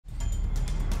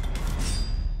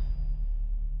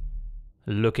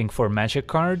Looking for magic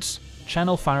cards?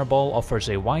 Channel Fireball offers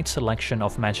a wide selection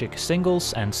of magic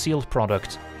singles and sealed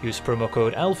product. Use promo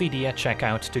code LVD at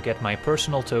checkout to get my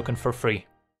personal token for free.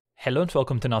 Hello and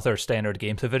welcome to another standard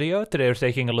gameplay video. Today we're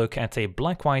taking a look at a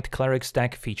black-white Clerics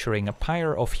deck featuring a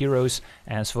Pyre of Heroes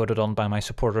as voted on by my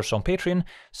supporters on Patreon.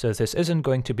 So this isn't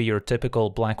going to be your typical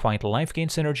black-white life gain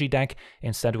synergy deck.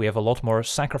 Instead we have a lot more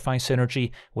sacrifice synergy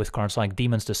with cards like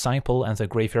Demon's Disciple and the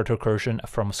Graveyard Recursion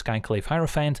from Skyclave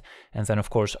Hierophant. And then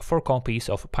of course 4 copies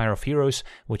of Pyre of Heroes,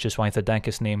 which is why the deck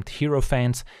is named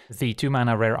Hierophant. The 2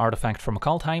 mana rare artifact from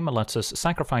Kaldheim lets us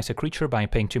sacrifice a creature by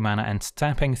paying 2 mana and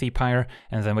tapping the Pyre,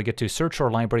 and then we get to search our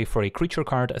library for a creature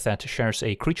card that shares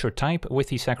a creature type with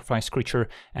the sacrificed creature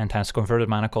and has converted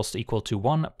mana cost equal to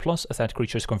 1 plus that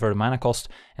creature's converted mana cost,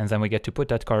 and then we get to put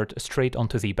that card straight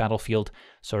onto the battlefield.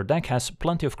 So our deck has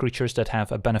plenty of creatures that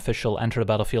have a beneficial enter the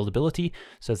battlefield ability,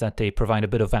 so that they provide a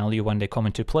bit of value when they come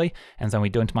into play, and then we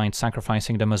don't mind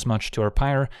sacrificing them as much to our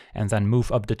Pyre, and then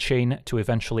move up the chain to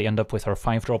eventually end up with our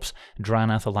 5-drops,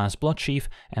 Drana, the Last Bloodchief,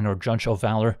 and our Judge of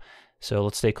Valor. So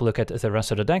let's take a look at the rest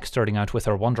of the deck, starting out with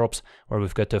our 1-drops, where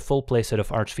we've got the full playset of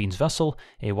Archfiend's Vessel,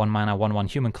 a 1-mana 1/1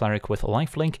 human cleric with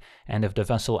lifelink, and if the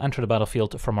vessel enters the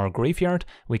battlefield from our graveyard,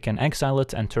 we can exile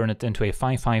it and turn it into a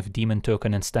 5/5 demon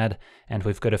token instead. And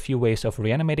we've got a few ways of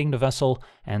reanimating the vessel,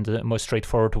 and the most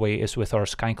straightforward way is with our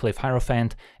Skyclave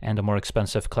Hierophant and a more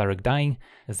expensive Cleric dying.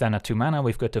 Then at 2 mana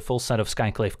we've got the full set of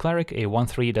Skyclave Cleric, a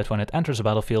 1/3 that when it enters the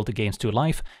battlefield gains 2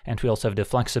 life, and we also have the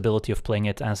flexibility of playing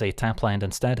it as a tap land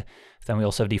instead. Then we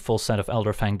also have the full set of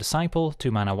Elderfang Disciple,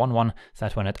 2 mana 1/1,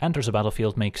 that when it enters the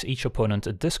battlefield makes each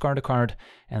opponent discard a card.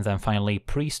 And then finally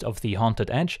Priest of the Haunted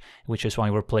Edge, which is why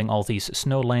we're playing all these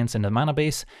snow lands in the mana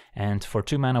base. And for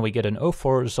 2 mana we get an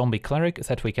 0/4 Zombie Cleric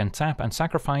that we can tap and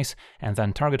sacrifice, and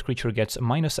then target creature gets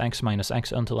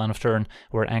 -X/-X until end of turn,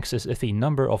 where X is the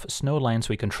number of snow lands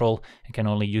we control and can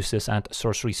only use this at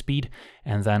sorcery speed.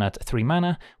 And then at 3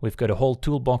 mana we've got a whole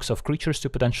toolbox of creatures to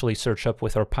potentially search up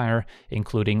with our Pyre,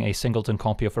 including a singleton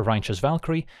copy of a Righteous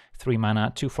Valkyrie, 3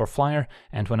 mana 2/4 flyer,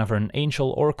 and whenever an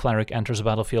angel or cleric enters the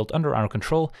battlefield under our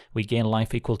control, we gain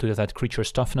life equal to that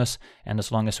creature's toughness, and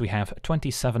as long as we have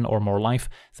 27 or more life,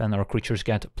 then our creatures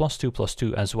get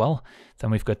 +2/+2 as well. Then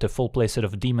we've got the full playset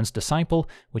of Demon's Disciple,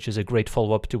 which is a great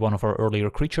follow-up to one of our earlier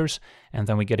creatures, and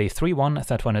then we get a 3/1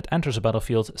 that when it enters the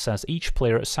battlefield says each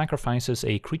player sacrifices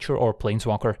a creature or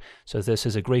planeswalker. So this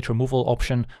is a great removal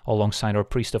option alongside our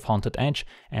Priest of Haunted Edge,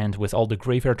 and with all the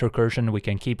Graveyard Recursion we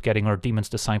can keep getting our Demon's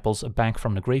Disciples back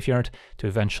from the graveyard to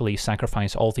eventually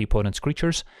sacrifice all the opponent's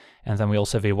creatures. And then we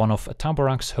also have a 1-of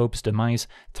Taborak's Hope's Demise,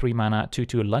 3 mana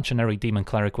 2/2 legendary demon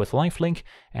cleric with lifelink,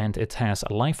 and it has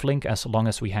lifelink as long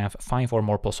as we have 5 or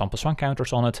more +1/+1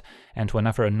 counters on it, and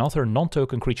whenever another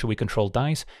non-token creature we control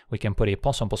dies, we can put a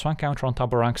 +1/+1 counter on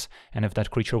Taborak's, and if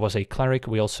that creature was a cleric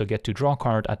we also get to draw a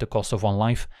card at the cost of 1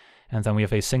 life. And then we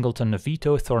have a singleton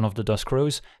Veto, Thorn of the Dusk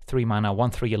Rose, 3 mana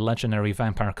 1/3 legendary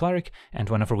vampire cleric, and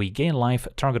whenever we gain life,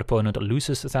 target opponent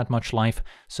loses that much life,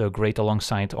 so great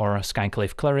alongside our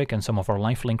Skyclave Cleric and some of our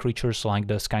lifelink creatures like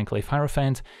the Skyclave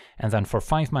Hierophant. And then for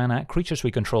 5 mana, creatures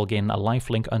we control gain a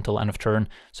lifelink until end of turn,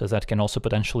 so that can also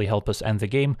potentially help us end the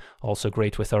game, also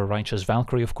great with our Righteous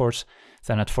Valkyrie of course.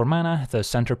 Then at 4 mana, the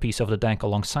centerpiece of the deck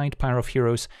alongside Pyre of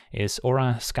Heroes is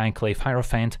Orah, Skyclave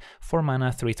Hierophant, 4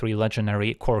 mana 3/3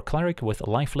 legendary core cleric with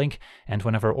lifelink, and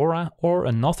whenever Orah or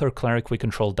another cleric we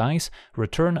control dies,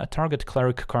 return a target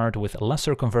cleric card with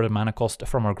lesser converted mana cost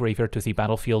from our graveyard to the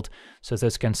battlefield. So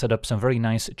this can set up some very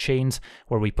nice chains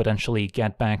where we potentially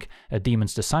get back a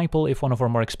Demon's Disciple if one of our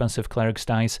more expensive clerics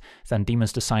dies, then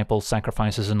Demon's Disciple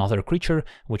sacrifices another creature,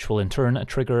 which will in turn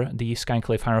trigger the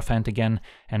Skyclave Hierophant again,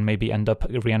 and maybe end up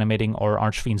reanimating our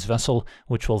Archfiend's Vessel,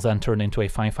 which will then turn into a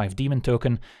 5/5 demon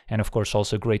token, and of course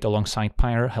also great alongside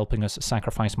Pyre, helping us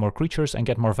sacrifice more creatures and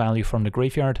get more value from the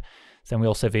graveyard. Then we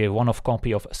also have a 1-of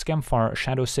copy of Skemfar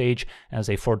Shadow Sage as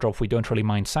a 4-drop we don't really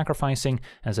mind sacrificing,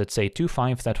 as it's a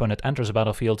 2/5 that when it enters the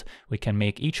battlefield we can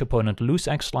make each opponent lose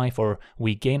X life or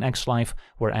we gain X life,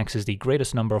 where X is the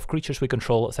greatest number of creatures we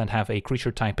control that have a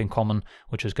creature type in common,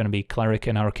 which is going to be Cleric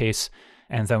in our case.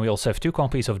 And then we also have 2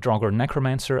 copies of Draugr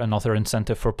Necromancer, another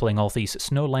incentive for playing all these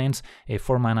snow lands, a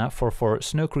 4 mana 4/4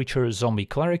 snow creature zombie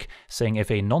cleric, saying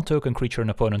if a non-token creature an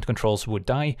opponent controls would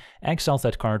die, exile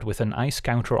that card with an ice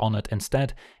counter on it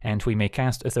instead, and we may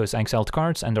cast those exiled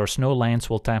cards and our snow lands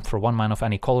will tap for 1 mana of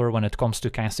any color when it comes to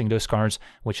casting those cards,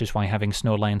 which is why having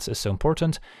snow lands is so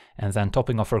important. And then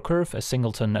topping off our curve, a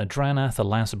singleton Drana, the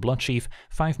Last Bloodchief,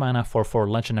 5 mana 4/4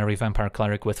 legendary vampire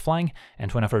cleric with flying,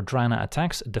 and whenever Drana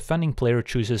attacks, defending player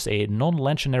player chooses a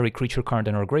non-legendary creature card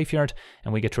in our graveyard,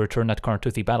 and we get to return that card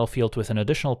to the battlefield with an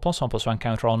additional +1/+1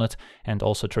 counter on it, and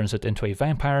also turns it into a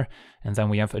vampire. And then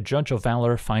we have a Judge of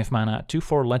Valor, 5 mana,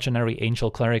 2/4 legendary angel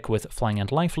cleric with flying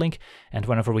and lifelink, and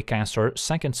whenever we cast our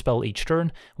second spell each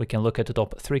turn, we can look at the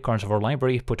top 3 cards of our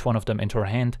library, put one of them into our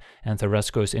hand, and the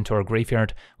rest goes into our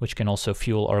graveyard, which can also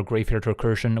fuel our graveyard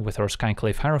recursion with our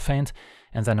Skyclave Hierophant.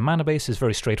 And then the mana base is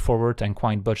very straightforward and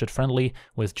quite budget friendly,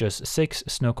 with just 6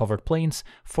 snow-covered plains,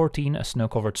 14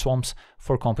 snow-covered swamps,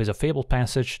 4 copies of Fabled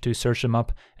Passage to search them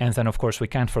up, and then of course we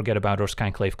can't forget about our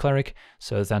Skyclave Cleric.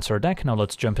 So that's our deck. Now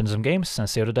let's jump into some games and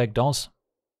see how the deck does.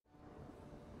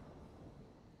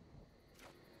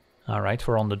 Alright,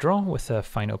 we're on the draw with a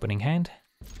fine opening hand.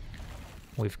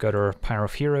 We've got our Pyre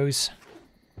of Heroes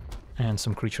and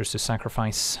some creatures to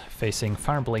sacrifice, facing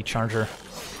Fireblade Charger.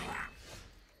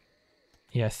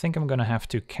 Yeah, I think I'm gonna have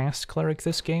to cast Cleric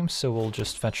this game, so we'll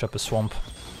just fetch up a swamp.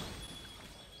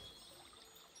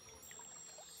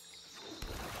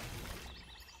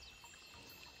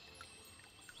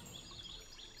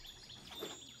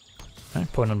 Right,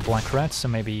 opponent black-red, so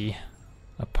maybe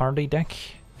a party deck,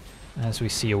 as we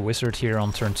see a wizard here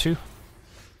on turn 2.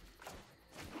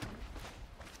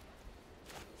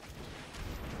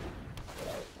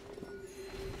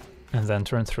 And then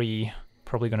turn 3,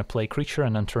 probably going to play creature,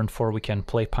 and then turn 4 we can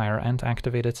play Pyre and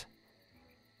activate it.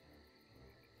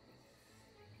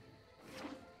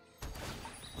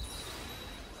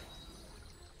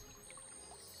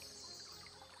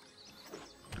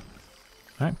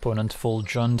 Alright, opponent full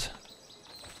Jund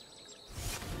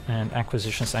and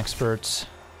acquisitions experts,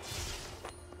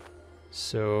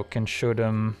 so can show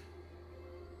them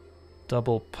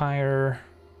double Pyre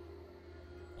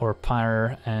or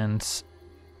Pyre and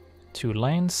 2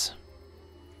 lands.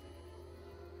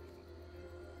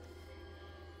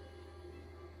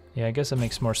 Yeah, I guess it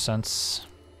makes more sense,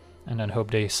 and then hope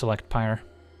they select Pyre.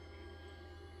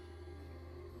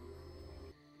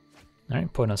 Alright,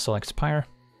 opponent selects Pyre.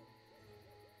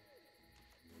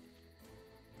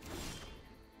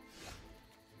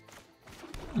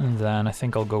 And then I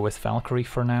think I'll go with Valkyrie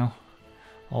for now.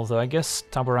 Although I guess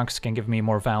Taborax can give me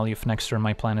more value if next turn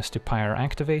my plan is to Pyre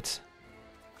activate.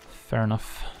 Fair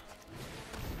enough.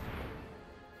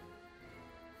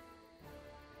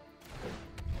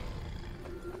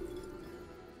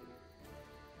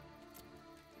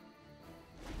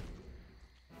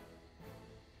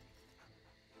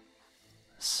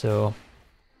 So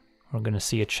we're gonna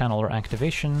see a channeler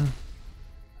activation,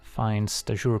 finds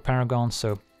the Juru Paragon,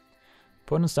 so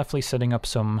opponent's definitely setting up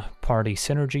some party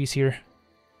synergies here.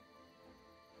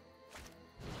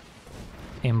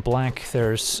 In black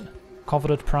there's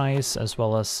Coveted Prize as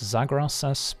well as Zagras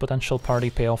as potential party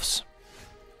payoffs.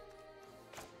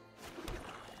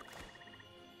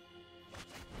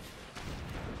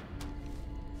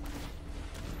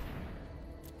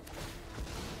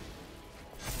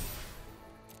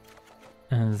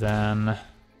 And then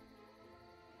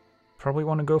probably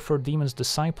want to go for Demon's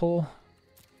Disciple.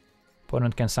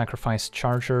 Opponent can sacrifice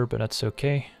Charger, but that's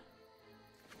okay.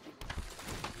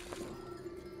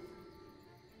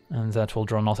 And that will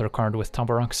draw another card with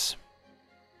Taborax.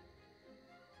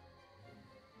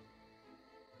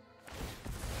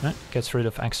 Gets rid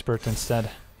of Expert instead.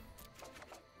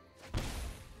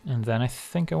 And then I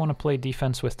think I want to play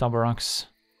defense with Taborax.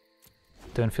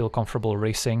 Don't feel comfortable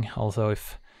racing, although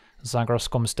if Zagras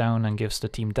comes down and gives the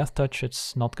team Death Touch,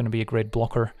 it's not going to be a great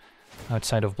blocker,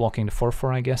 outside of blocking the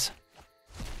 4/4, I guess.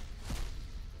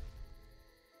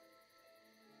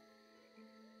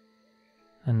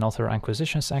 Another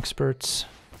Acquisitions Experts.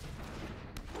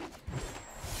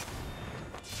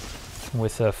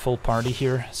 With a full party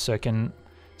here, so I can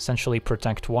essentially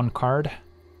protect one card.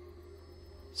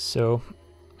 So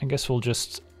I guess we'll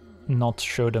just not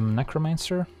show them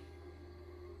Necromancer.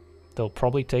 They'll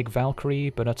probably take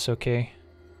Valkyrie, but that's okay.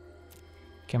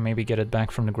 Can maybe get it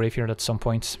back from the graveyard at some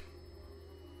point.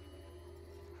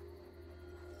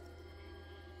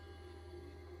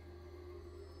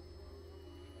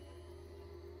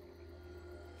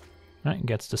 Right,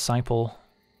 gets Disciple,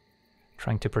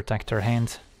 trying to protect her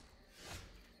hand.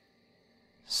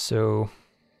 So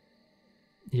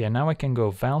yeah, now I can go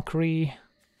Valkyrie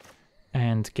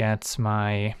and get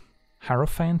my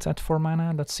Hierophant at 4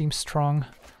 mana, that seems strong.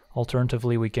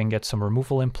 Alternatively, we can get some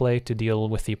removal in play to deal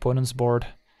with the opponent's board,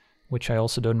 which I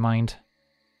also don't mind.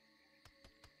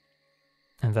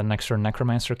 And then next turn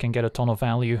Necromancer can get a ton of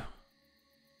value.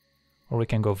 Or we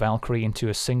can go Valkyrie into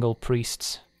a single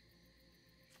Priest.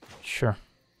 Sure.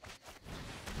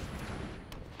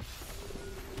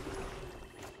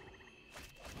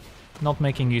 Not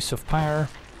making use of Pyre,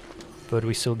 but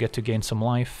we still get to gain some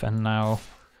life, and now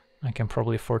I can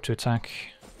probably afford to attack.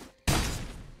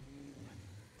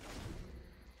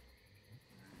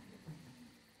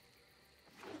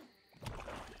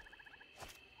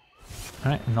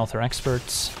 Alright, another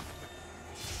expert.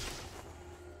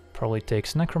 Probably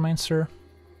takes Necromancer.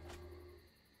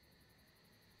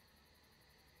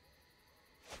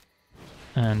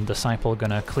 And Disciple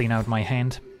gonna clean out my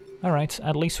hand. Alright,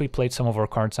 at least we played some of our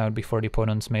cards out before the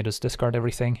opponents made us discard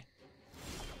everything.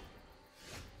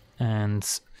 And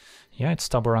yeah, it's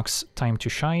Tabarrok's time to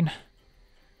shine.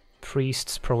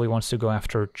 Priest probably wants to go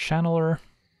after Channeler.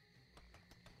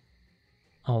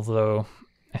 Although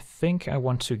I think I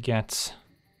want to get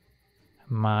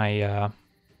my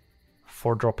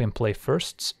 4-drop in play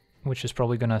first, which is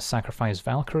probably gonna sacrifice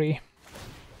Valkyrie.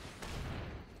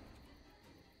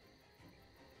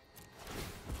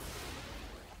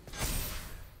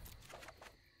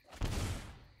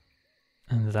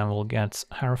 And then we'll get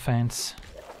Hierophant.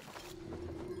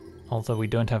 Although we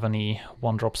don't have any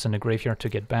 1-drops in the graveyard to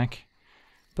get back.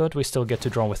 But we still get to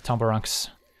draw with Tabarrok's,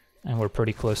 and we're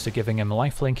pretty close to giving him a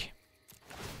lifelink.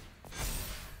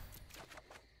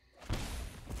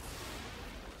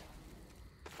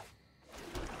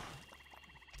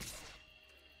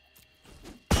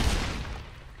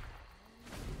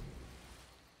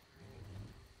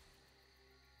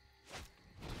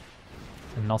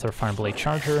 Another Fireblade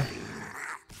Charger.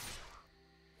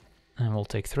 And we'll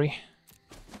take 3.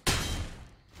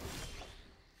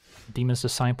 Demon's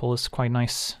Disciple is quite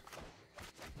nice.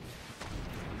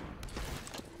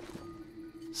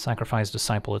 Sacrifice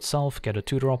Disciple itself, get a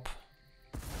 2-drop.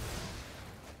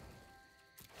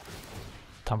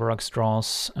 Tabarrok's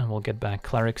draws, and we'll get back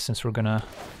Clerics since we're gonna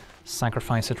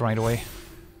sacrifice it right away.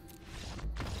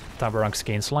 Tabarrok's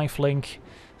gains lifelink,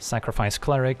 sacrifice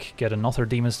Cleric, get another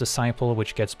Demon's Disciple,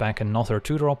 which gets back another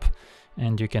 2-drop,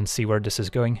 and you can see where this is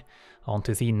going. On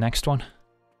to the next one.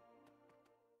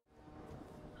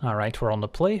 Alright, we're on the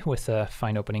play with a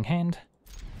fine opening hand.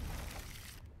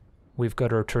 We've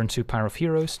got our turn 2 Pyre of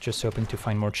Heroes, just hoping to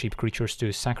find more cheap creatures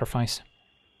to sacrifice.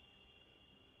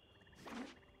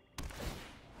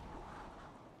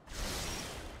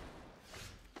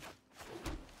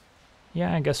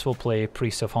 Yeah, I guess we'll play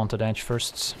Priest of Haunted Edge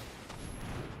first.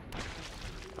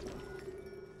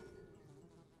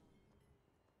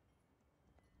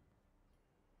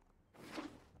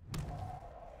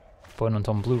 Opponent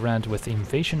on blue-red with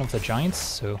Invasion of the Giants,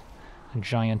 so a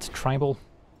giant tribal.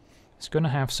 It's gonna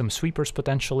have some sweepers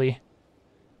potentially,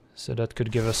 so that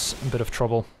could give us a bit of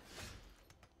trouble.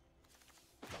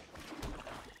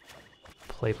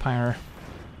 Play Pyre.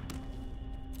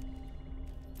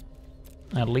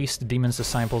 At least Demon's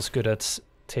Disciple's good at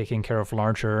taking care of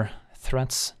larger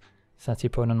threats that the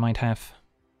opponent might have.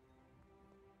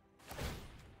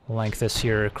 Like this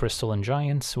here, Crystal and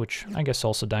Giants, which I guess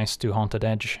also dies to Haunted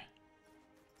Edge.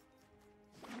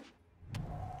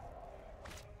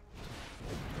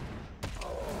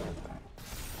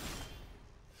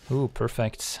 Ooh,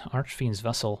 perfect. Archfiend's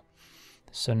Vessel.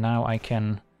 So now I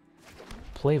can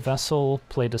play Vessel,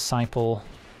 play Disciple,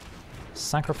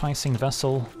 sacrificing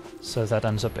Vessel, so that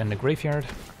ends up in the graveyard.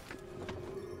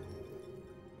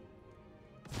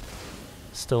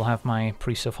 Still have my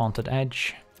Priest of Haunted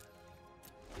Edge.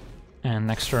 And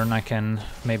next turn I can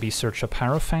maybe search up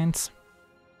Hierophant.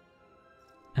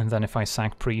 And then if I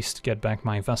sack Priest, get back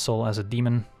my Vessel as a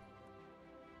demon.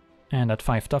 And at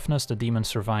 5 toughness, the demon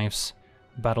survives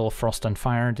Battle of Frost and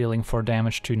Fire, dealing 4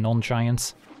 damage to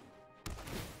non-giants.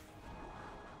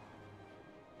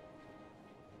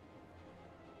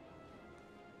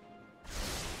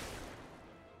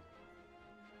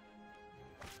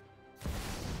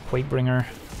 Quakebringer.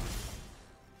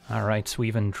 Alright, so we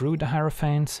even drew the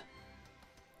Hierophant.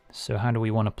 So how do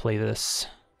we want to play this?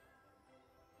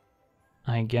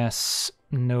 I guess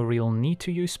no real need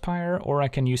to use Pyre, or I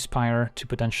can use Pyre to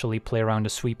potentially play around the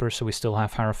sweeper so we still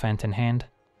have Hierophant in hand.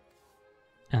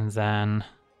 And then...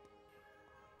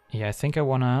 yeah, I think I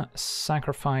want to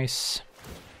sacrifice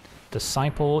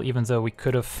Disciple, even though we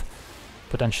could have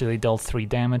potentially dealt 3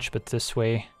 damage, but this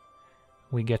way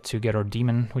we get to get our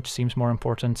demon, which seems more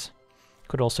important.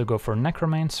 Could also go for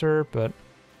Necromancer, but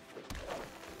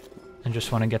I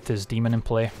just want to get this demon in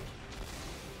play.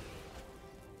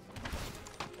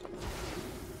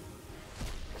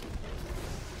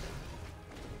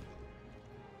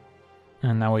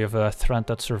 And now we have a threat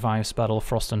that survives Battle of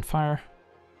Frost and Fire.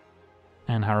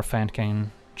 And Hierophant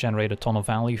can generate a ton of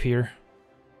value here.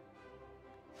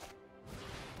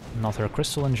 Another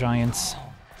Crystal and Giants.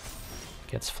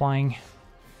 Gets flying.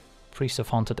 Priest of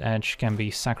Haunted Edge can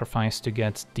be sacrificed to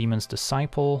get Demon's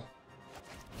Disciple,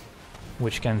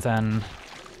 which can then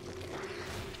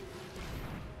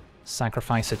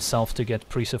sacrifice itself to get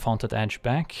Priest of Haunted Edge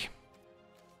back.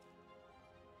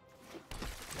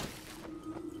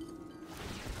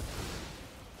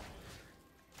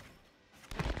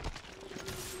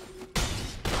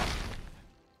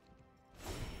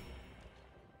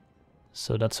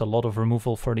 So that's a lot of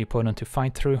removal for the opponent to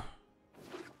fight through.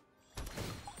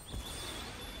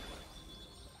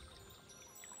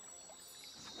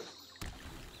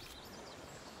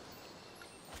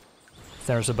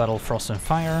 There's a Battle Frost and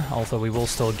Fire, although we will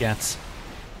still get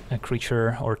a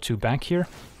creature or two back here.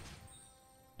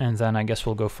 And then I guess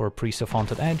we'll go for Priest of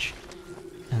Haunted Edge.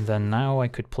 And then now I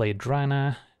could play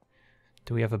Drana.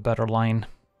 Do we have a better line?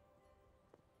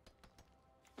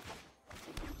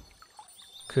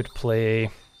 Could play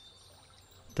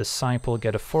Disciple,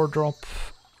 get a 4-drop,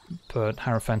 but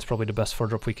Hierophant's probably the best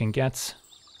 4-drop we can get.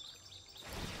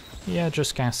 Yeah,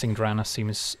 just casting Drana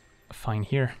seems fine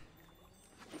here.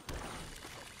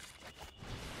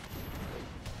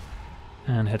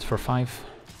 And hit for 5.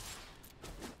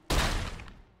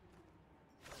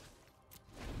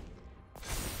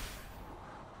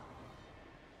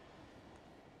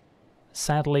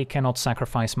 Sadly, cannot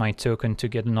sacrifice my token to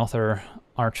get another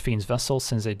Archfiend's Vessel,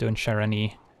 since they don't share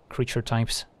any creature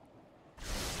types.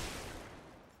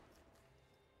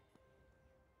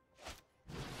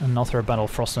 Another Battle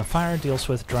Frost and Fire deals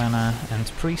with Drana and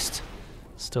Priest.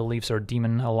 Still leaves our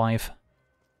demon alive.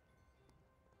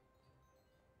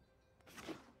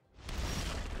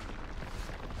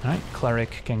 Alright,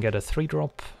 Cleric can get a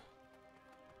 3-drop,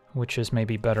 which is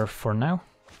maybe better for now.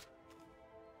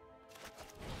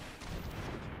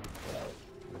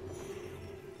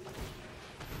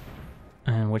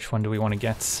 And which one do we want to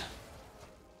get?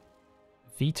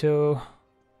 Veto,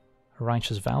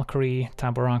 Righteous Valkyrie,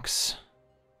 Taborax.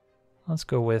 Let's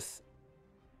go with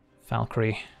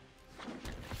Valkyrie.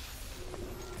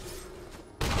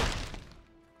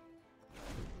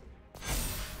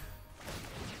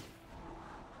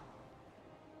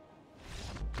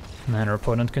 And our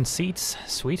opponent concedes.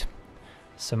 Sweet.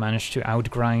 So managed to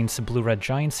outgrind blue-red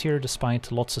giants here,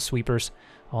 despite lots of sweepers.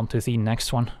 On to the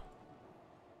next one.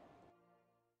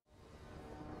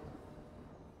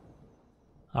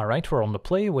 Alright, we're on the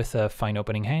play with a fine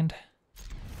opening hand.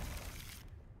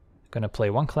 Gonna play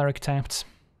one Cleric tapped.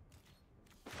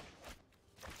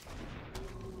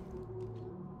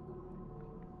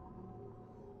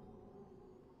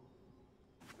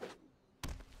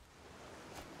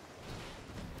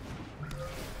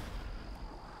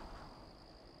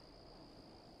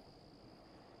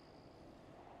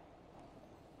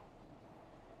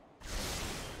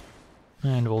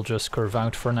 And we'll just curve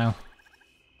out for now.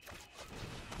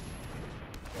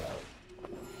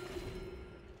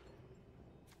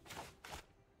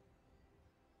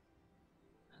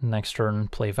 Next turn,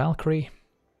 play Valkyrie.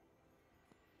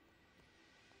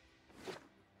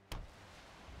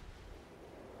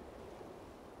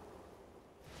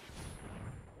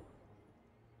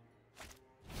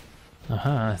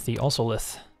 Aha, the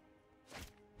Ozolith.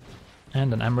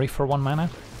 And an Emery for 1 mana.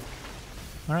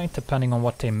 Alright, depending on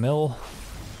what they mill.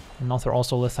 Another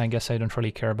Ozolith I guess I don't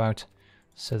really care about.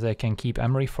 So they can keep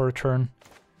Emery for a turn.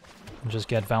 And just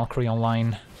get Valkyrie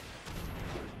online.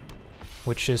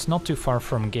 Which is not too far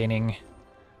from gaining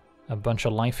a bunch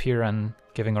of life here and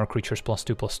giving our creatures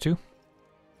 +2/+2.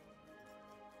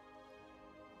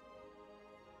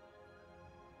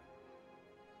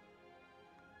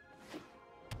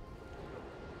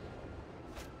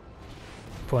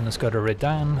 Opponent's got a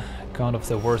Redan, God of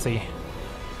the Worthy.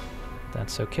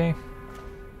 That's okay.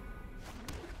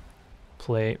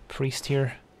 Play Priest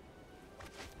here.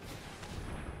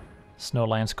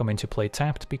 Snowlands come into play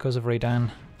tapped because of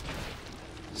Redan.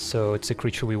 So it's a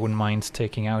creature we wouldn't mind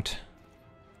taking out.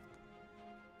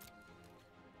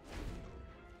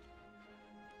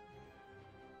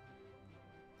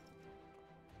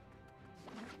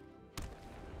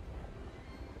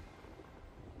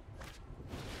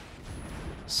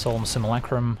 Solemn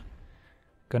Simulacrum.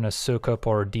 Gonna soak up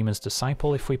our Demon's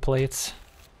Disciple if we play it.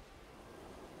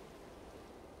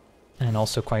 And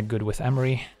also quite good with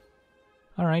Emery.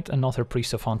 Alright, another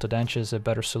Priest of Haunted Edge is a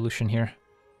better solution here.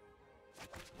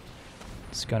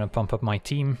 It's gonna pump up my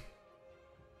team.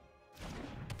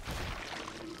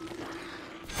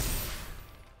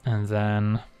 And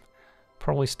then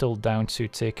probably still down to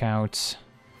take out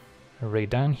a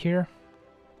Redan here.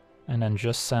 And then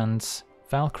just send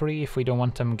Valkyrie if we don't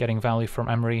want them getting value from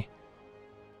Emery.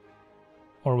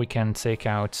 Or we can take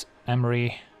out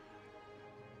Emery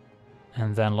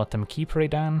and then let them keep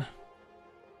Redan.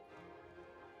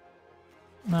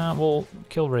 Nah, we'll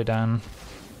kill Redan.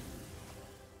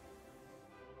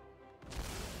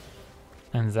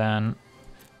 And then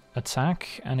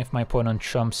attack, and if my opponent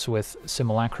chumps with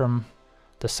Simulacrum,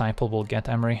 Disciple will get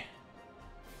Emery.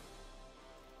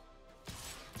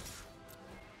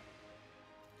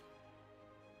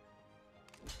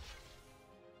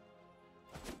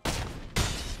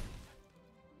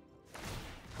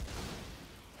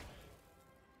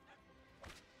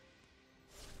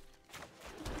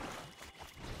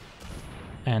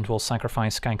 And we'll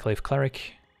sacrifice Skyclave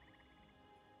Cleric.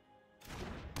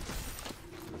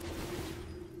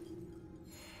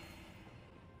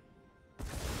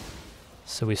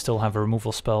 So we still have a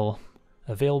removal spell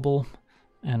available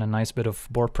and a nice bit of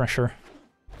board pressure.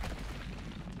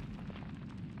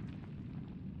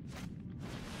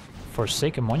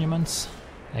 Forsaken Monuments,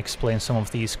 explain some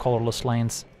of these colorless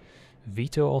lands.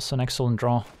 Veto, also an excellent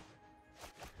draw.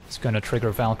 It's going to trigger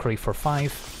Valkyrie for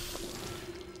 5.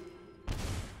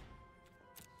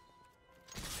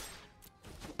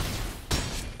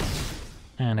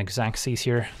 And Xaxes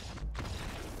here.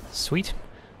 Sweet.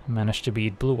 Managed to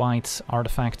beat blue-white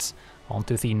artifacts.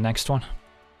 Onto the next one.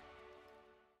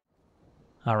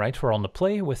 Alright, we're on the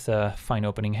play with a fine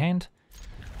opening hand.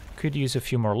 Could use a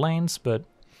few more lands, but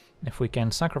if we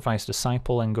can sacrifice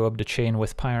Disciple and go up the chain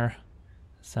with Pyre,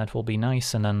 that will be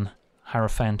nice, and then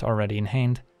Hierophant already in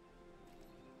hand.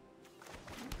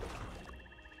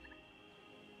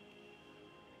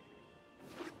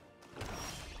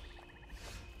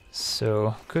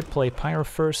 So, could play Pyre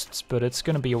first, but it's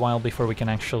gonna be a while before we can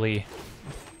actually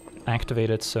activate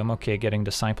it, so I'm okay getting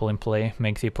Disciple in play,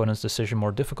 make the opponent's decision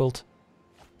more difficult.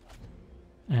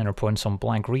 And our opponent's on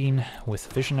black-green with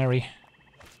Visionary.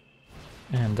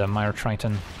 And Mire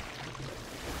Triton.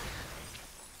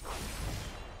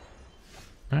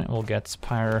 Alright, we'll get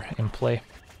Pyre in play.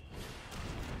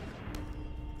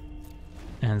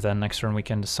 And then next turn we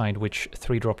can decide which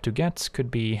 3-drop to get. Could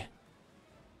be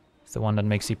the one that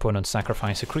makes the opponent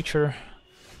sacrifice a creature.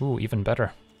 Ooh, even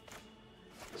better.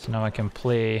 So now I can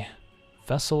play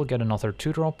Vessel, get another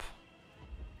 2-drop.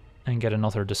 And get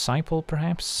another Disciple,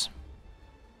 perhaps.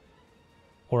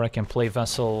 Or I can play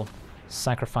Vessel,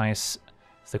 sacrifice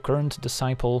the current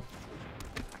Disciple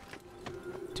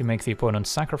to make the opponent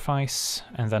sacrifice,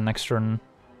 and then next turn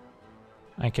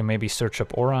I can maybe search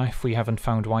up Orah if we haven't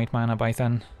found white mana by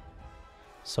then.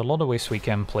 So a lot of ways we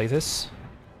can play this,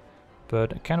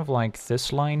 but I kind of like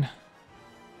this line.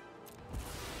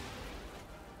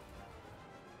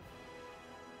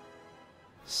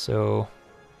 So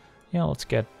yeah, let's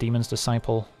get Demon's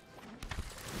Disciple,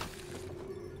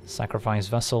 sacrifice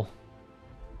Vessel.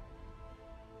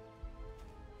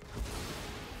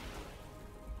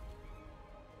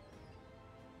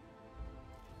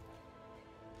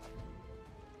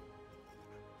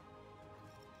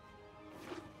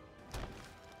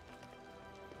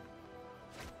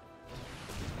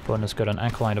 Opponent's got an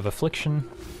Acolyte of Affliction,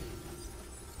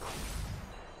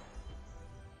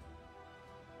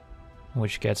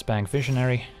 which gets back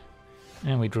Visionary,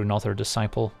 and we drew another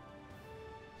Disciple.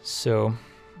 So,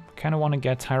 kind of want to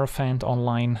get Hierophant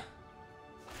online.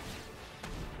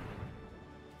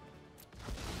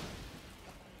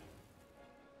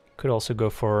 Could also go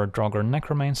for Draugr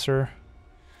Necromancer,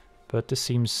 but this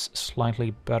seems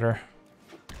slightly better.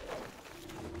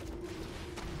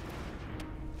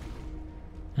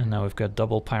 And now we've got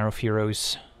double Pyre of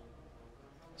Heroes.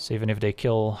 So even if they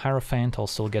kill Hierophant, I'll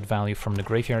still get value from the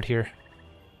graveyard here.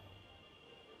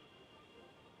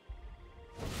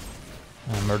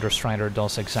 Murder Strider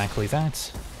does exactly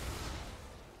that.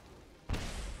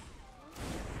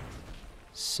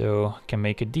 So, can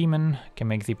make a demon, can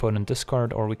make the opponent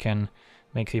discard, or we can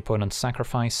make the opponent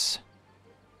sacrifice.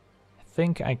 I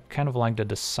think I kind of like the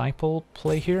Disciple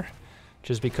play here,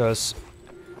 just because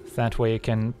that way I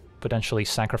can potentially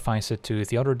sacrifice it to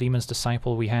the other Demon's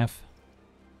Disciple we have.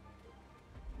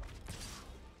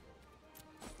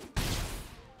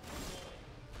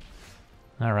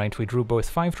 Alright, we drew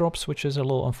both 5-drops, which is a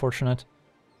little unfortunate.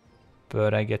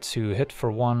 But I get to hit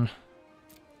for 1.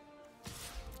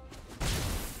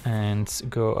 And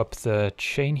go up the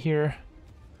chain here.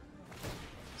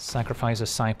 Sacrifice a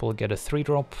Disciple, get a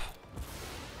 3-drop.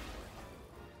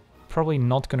 Probably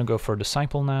not gonna go for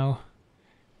Disciple now.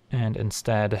 And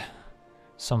instead,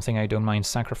 something I don't mind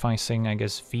sacrificing, I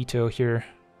guess Veto here.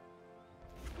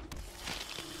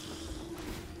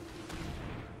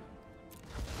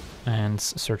 And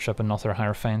search up another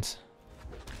Hierophant.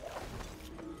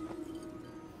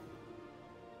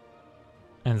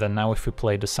 And then now if we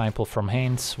play Disciple from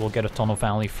hand, we'll get a ton of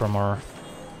value from our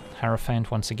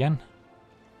Hierophant once again.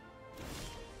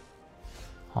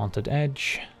 Haunted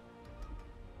Edge.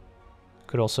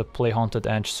 Could also play Haunted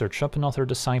Edge, search up another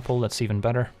Disciple, that's even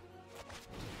better.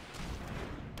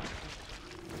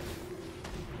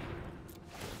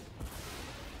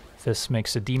 This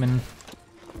makes a demon.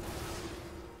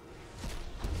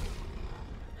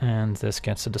 And this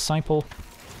gets a disciple.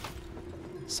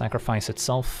 Sacrifice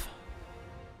itself.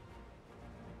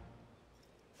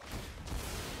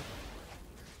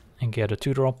 And get a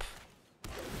 2-drop.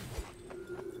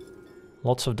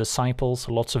 Lots of disciples,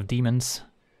 lots of demons.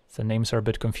 The names are a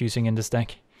bit confusing in this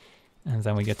deck. And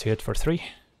then we get to hit for 3.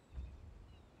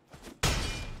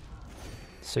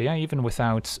 So yeah, even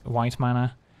without white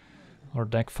mana, our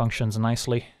deck functions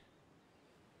nicely.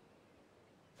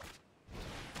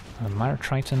 A Mire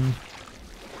Triton.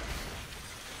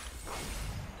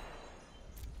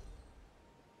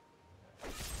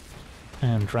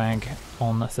 And drag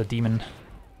on the demon.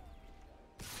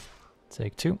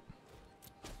 Take 2.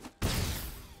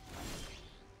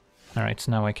 Alright,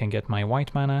 so now I can get my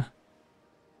white mana.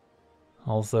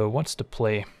 Although, what's the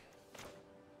play?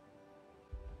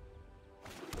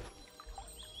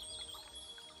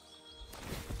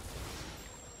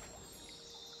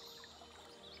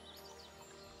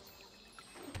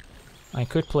 I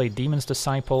could play Demon's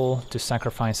Disciple to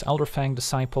sacrifice Elderfang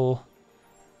Disciple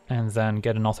and then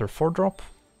get another 4-drop.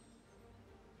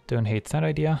 Don't hate that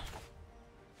idea.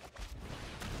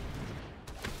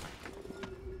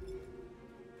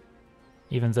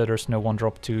 Even though there's no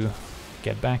 1-drop to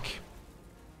get back.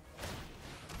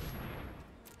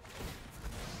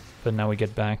 But now we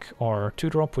get back our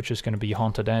 2-drop, which is going to be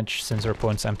Haunted Edge, since our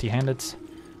opponent's empty-handed.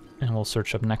 And we'll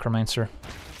search up Necromancer.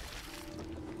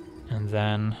 And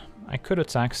then I could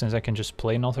attack, since I can just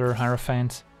play another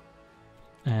Hierophant.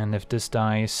 And if this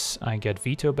dies, I get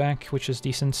Veto back, which is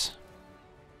decent.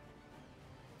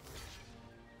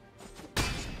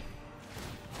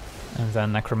 And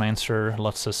then Necromancer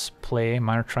lets us play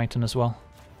Mire Triton as well.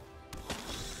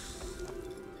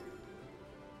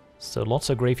 So lots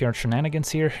of graveyard shenanigans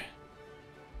here.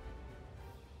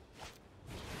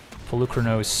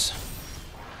 Polukranos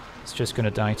is just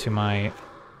gonna die to my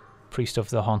Priest of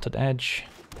the Haunted Edge.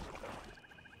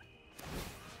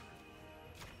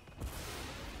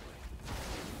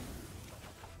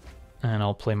 And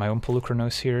I'll play my own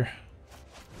Polukranos here.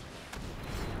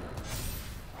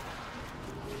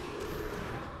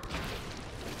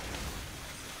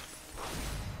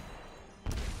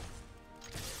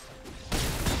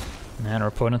 And our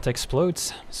opponent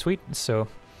explodes. Sweet. So,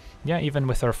 yeah, even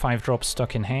with our 5-drop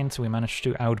stuck in hand, we managed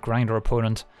to outgrind our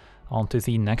opponent onto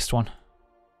the next one.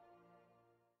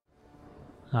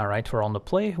 Alright, we're on the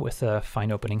play with a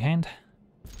fine opening hand.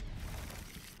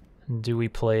 Do we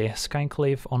play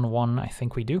Skyclave on 1? I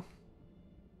think we do.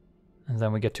 And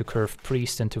then we get to curve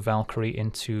Priest into Valkyrie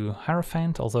into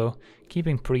Hierophant, although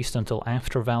keeping Priest until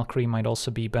after Valkyrie might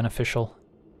also be beneficial.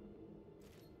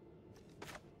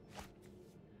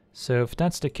 So if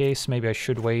that's the case, maybe I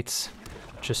should wait,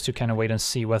 just to kind of wait and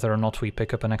see whether or not we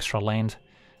pick up an extra land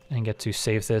and get to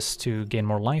save this to gain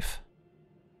more life.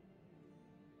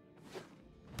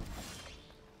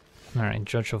 Alright,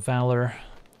 Judge of Valor.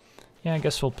 Yeah, I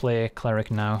guess we'll play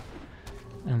Cleric now,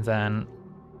 and then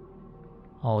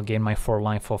I'll gain my 4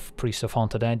 life of Priest of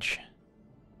Haunted Edge.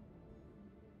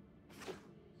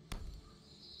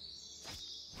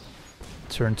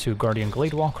 Turn to Guardian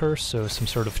Gladewalker, so some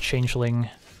sort of changeling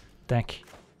deck.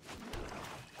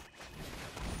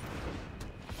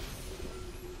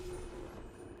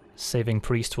 Saving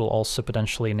Priest will also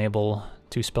potentially enable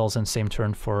 2 spells in same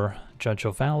turn for Judge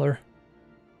of Valor.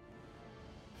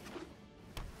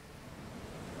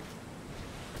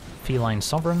 Feline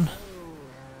Sovereign.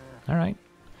 Alright.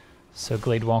 So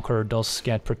Gladewalker does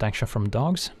get protection from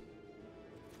dogs.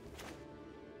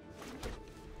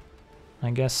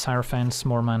 I guess Hierophant's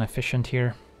more mana efficient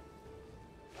here.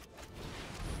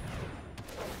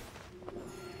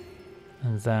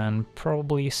 And then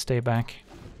probably stay back.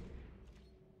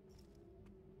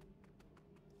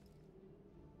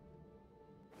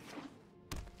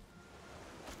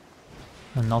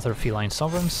 Another Feline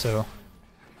Sovereign, so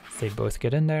they both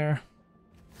get in there.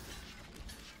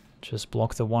 Just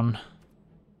block the one.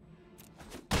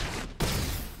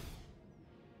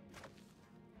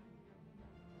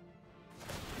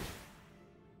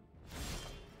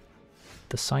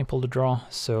 Disciple to draw,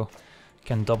 so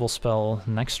can double spell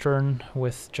next turn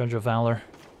with Judge of Valor.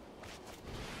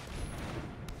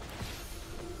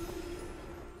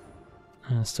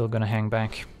 And still gonna hang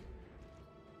back.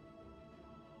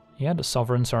 Yeah, the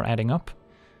Sovereigns are adding up.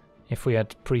 If we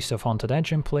had Priest of Haunted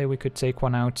Edge in play, we could take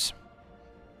one out.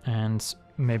 And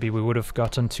maybe we would have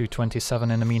gotten to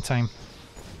 27 in the meantime.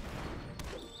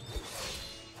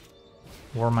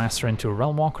 Warmaster into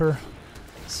Realmwalker,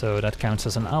 so that counts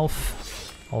as an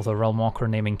elf. Although Realmwalker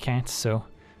naming cat, so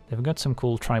they've got some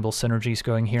cool tribal synergies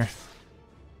going here.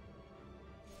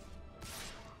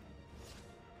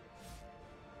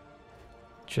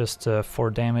 Just 4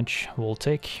 damage we'll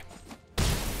take.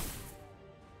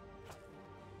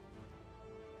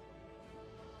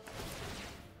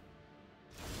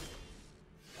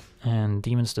 And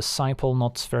Demon's Disciple,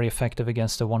 not very effective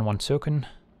against the 1/1 token.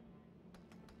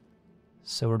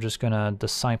 So we're just gonna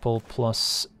Disciple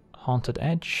plus Haunted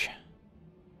Edge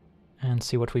and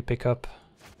see what we pick up.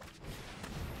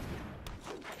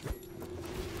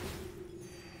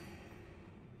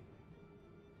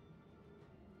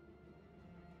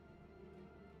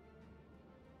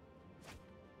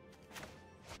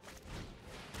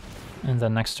 And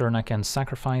then next turn I can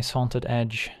sacrifice Haunted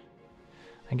Edge.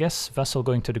 I guess Vessel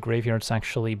going to the graveyard is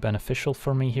actually beneficial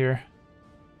for me here.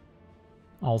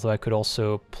 Although I could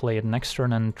also play it next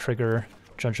turn and trigger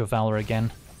Judge of Valor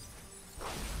again.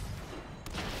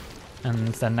 And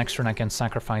then next turn I can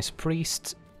sacrifice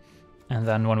Priest. And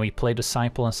then when we play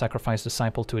Disciple and sacrifice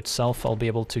Disciple to itself, I'll be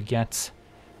able to get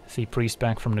the Priest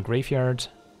back from the graveyard.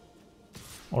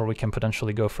 Or we can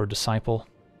potentially go for Disciple.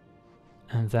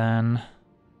 And then...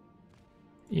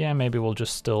 yeah, maybe we'll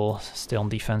just still stay on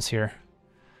defense here.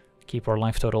 Keep our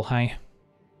life total high.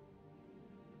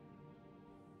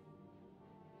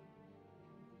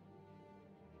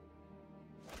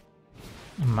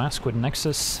 Mask with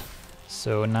Nexus.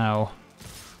 So now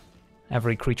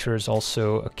every creature is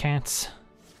also a cat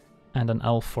and an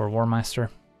elf for War Master.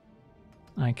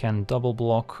 I can double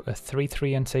block a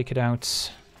 3/3 and take it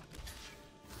out.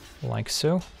 Like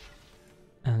so.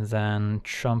 And then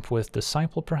chump with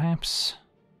Disciple perhaps.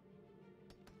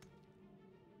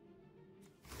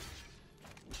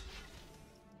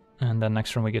 And then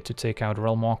next turn we get to take out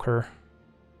Realmwalker.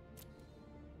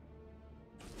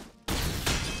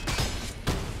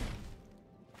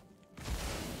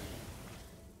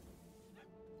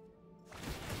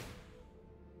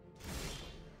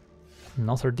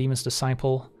 Another Demon's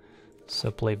Disciple, so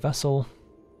play Vessel.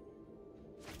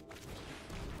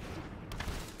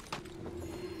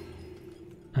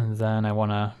 And then I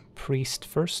wanna Priest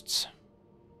first.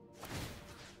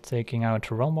 Taking out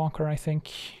Realmwalker, I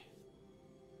think.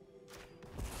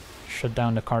 Shut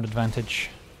down the card advantage,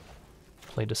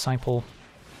 play Disciple,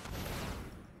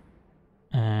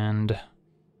 and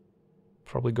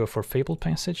probably go for Fabled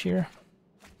Passage here.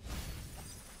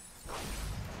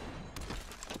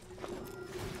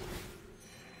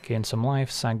 Gain some life,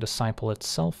 sack Disciple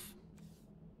itself.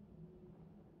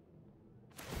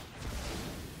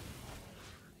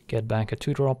 Get back a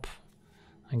 2-drop.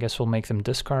 I guess we'll make them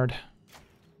discard.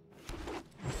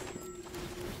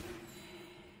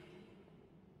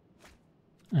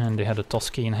 And they had a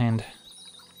Toski in hand.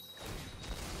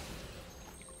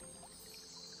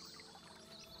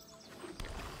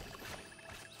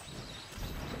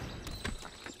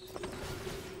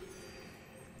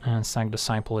 And sack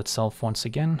Disciple itself once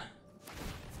again.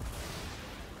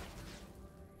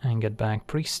 And get back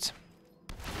Priest.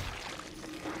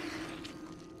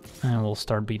 And we'll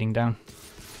start beating down.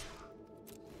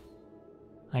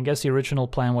 I guess the original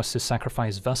plan was to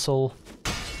sacrifice Vessel,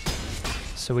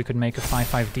 so we could make a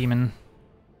 5/5 demon,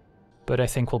 but I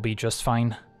think we'll be just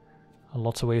fine.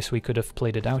 Lots of ways we could have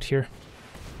played it out here.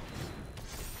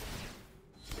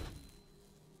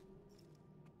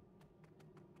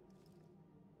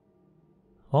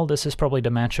 Well, this is probably the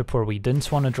matchup where we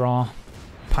didn't want to draw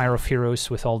Pyre of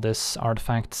Heroes with all this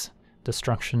artifact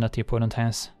destruction that the opponent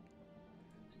has.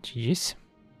 GG's.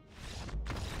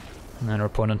 And then our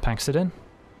opponent packs it in.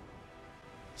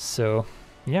 So...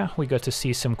 yeah, we got to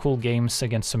see some cool games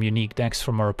against some unique decks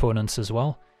from our opponents as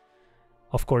well.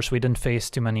 Of course, we didn't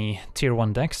face too many tier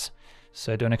 1 decks,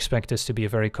 so I don't expect this to be a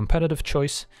very competitive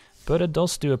choice, but it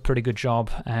does do a pretty good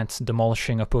job at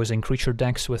demolishing opposing creature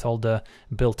decks with all the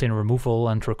built-in removal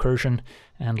and recursion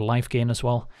and life gain as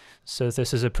well. So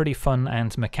this is a pretty fun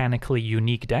and mechanically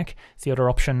unique deck. The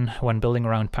other option when building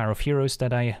around Pyre of Heroes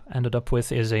that I ended up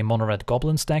with is a mono-red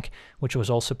Goblins deck, which was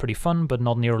also pretty fun, but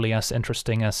not nearly as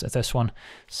interesting as this one.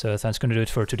 So that's going to do it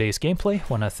for today's gameplay.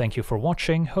 Want to thank you for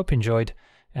watching, hope you enjoyed,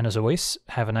 and as always,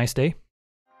 have a nice day.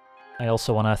 I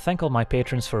also want to thank all my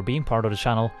patrons for being part of the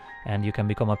channel, and you can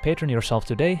become a patron yourself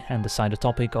today and decide the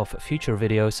topic of future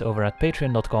videos over at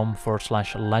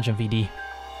patreon.com/LegenVD.